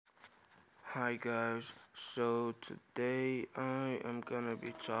Hi guys, so today I am gonna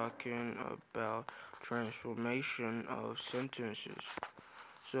be talking about transformation of sentences.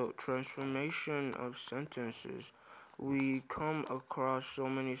 So, transformation of sentences. We come across so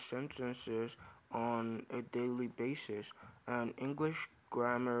many sentences on a daily basis, and English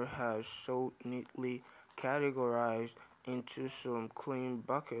grammar has so neatly categorized into some clean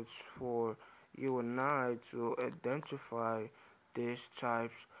buckets for you and I to identify these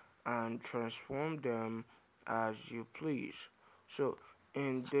types and transform them as you please. So,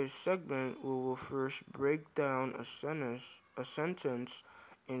 in this segment, we will first break down a sentence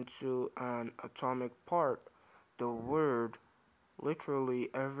into an atomic part. The word, literally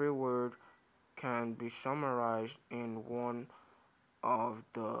every word, can be summarized in one of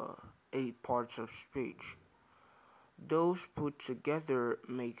the 8 parts of speech. Those put together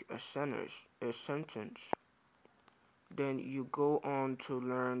make a sentence. Then you go on to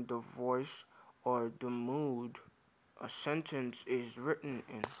learn the voice or the mood a sentence is written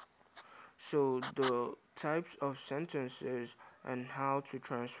in. So the types of sentences and how to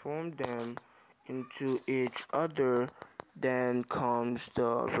transform them into each other. Then comes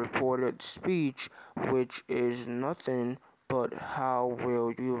the reported speech, which is nothing but how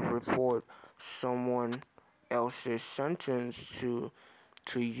will you report someone else's sentence to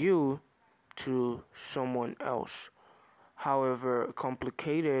you to someone else. However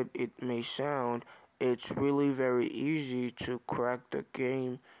complicated it may sound, it's really very easy to crack the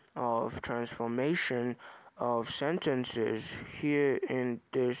game of transformation of sentences. Here in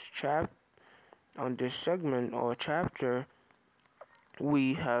this on this segment or chapter,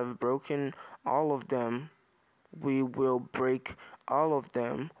 we have broken all of them. We will break all of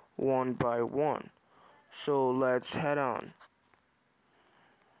them one by one. So let's head on.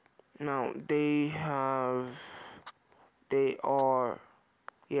 Now they are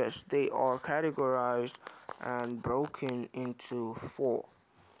Yes, they are categorized and broken into 4.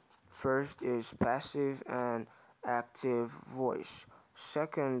 First is passive and active voice.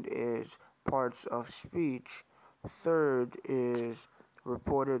 Second is parts of speech. Third is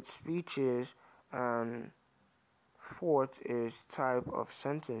reported speeches. And fourth is type of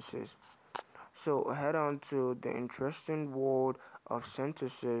sentences. So head on to the interesting world of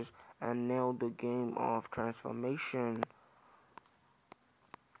sentences and nail the game of transformation.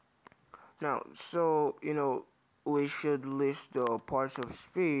 Now, we should list the parts of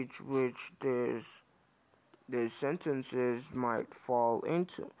speech which the sentences might fall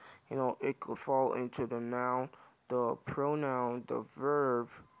into. It could fall into the noun, the pronoun, the verb,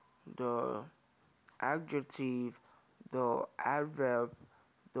 the adjective, the adverb,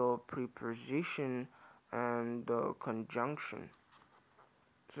 the preposition, and the conjunction.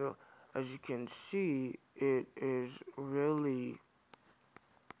 So, as you can see, it is really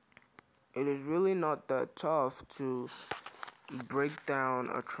not that tough to break down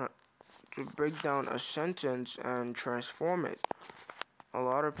a sentence and transform it. A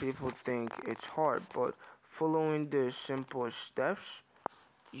lot of people think it's hard, but following the simple steps,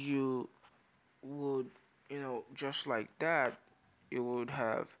 you would, just like that, you would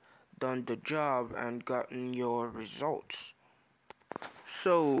have done the job and gotten your results.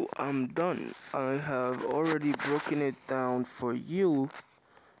 So I'm done. I have already broken it down for you.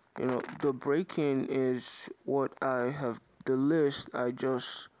 The breaking is what the list I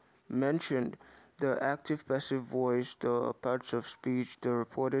just mentioned: the active passive voice, the parts of speech, the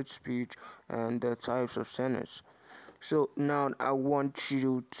reported speech, and the types of sentence. So now I want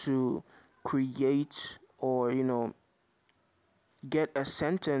you to create or, get a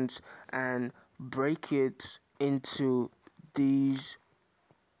sentence and break it into these,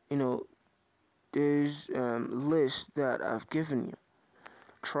 you know, lists that I've given you.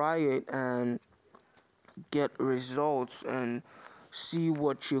 Try it and get results and see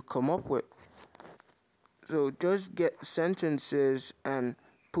what you come up with. So just get sentences and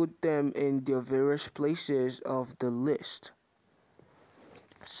put them in the various places of the list.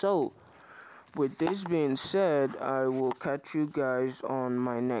 So, with this being said, I will catch you guys on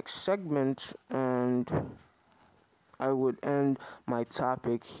my next segment, and I would end my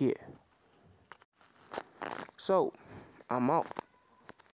topic here. So, I'm out.